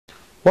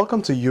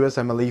Welcome to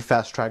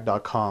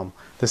USMLEFasttrack.com.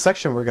 The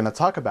section we're going to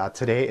talk about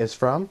today is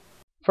from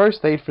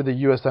First Aid for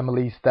the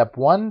USMLE Step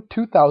 1,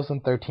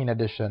 2013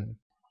 edition.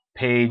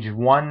 Page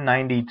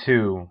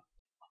 192.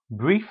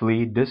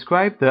 Briefly,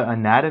 describe the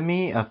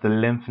anatomy of the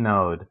lymph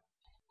node.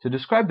 To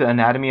describe the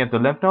anatomy of the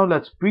lymph node,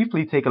 let's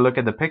briefly take a look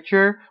at the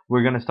picture.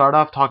 We're going to start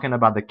off talking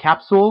about the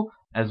capsule.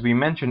 As we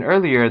mentioned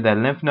earlier, that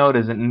lymph node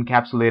is an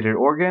encapsulated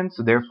organ,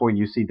 so therefore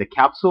you see the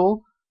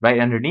capsule. Right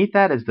underneath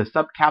that is the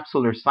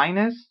subcapsular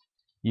sinus.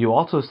 You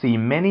also see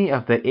many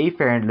of the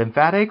afferent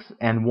lymphatics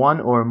and one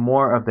or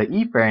more of the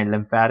efferent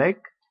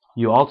lymphatic.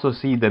 You also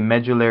see the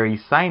medullary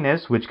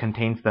sinus, which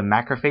contains the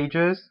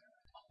macrophages.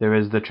 There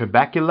is the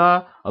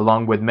trabecula,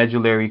 along with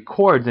medullary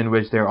cords in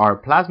which there are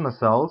plasma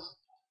cells.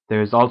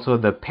 There is also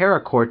the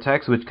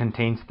paracortex, which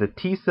contains the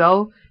T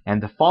cell,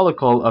 and the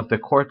follicle of the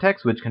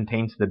cortex, which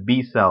contains the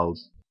B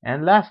cells.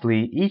 And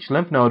lastly, each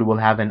lymph node will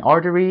have an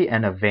artery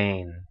and a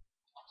vein.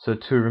 So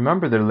to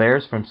remember the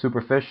layers from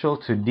superficial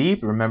to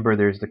deep, remember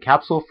there's the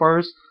capsule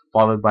first,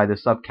 followed by the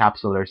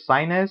subcapsular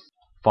sinus,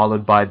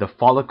 followed by the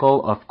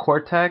follicle of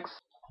cortex,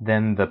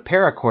 then the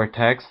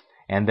paracortex,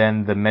 and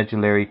then the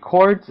medullary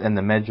cords and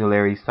the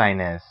medullary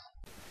sinus.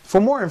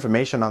 For more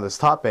information on this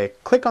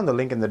topic, click on the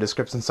link in the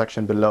description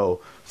section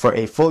below. For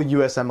a full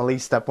USMLE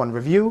Step 1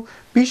 review,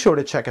 be sure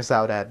to check us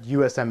out at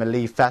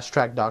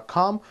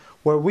USMLEFasttrack.com,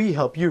 where we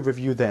help you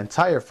review the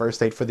entire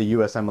first aid for the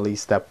USMLE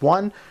Step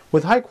 1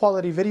 with high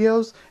quality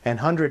videos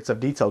and hundreds of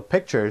detailed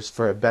pictures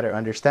for a better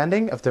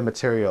understanding of the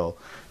material.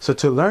 So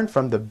to learn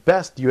from the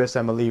best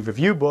USMLE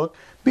review book,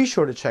 be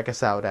sure to check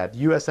us out at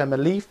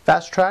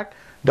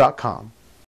USMLEFasttrack.com.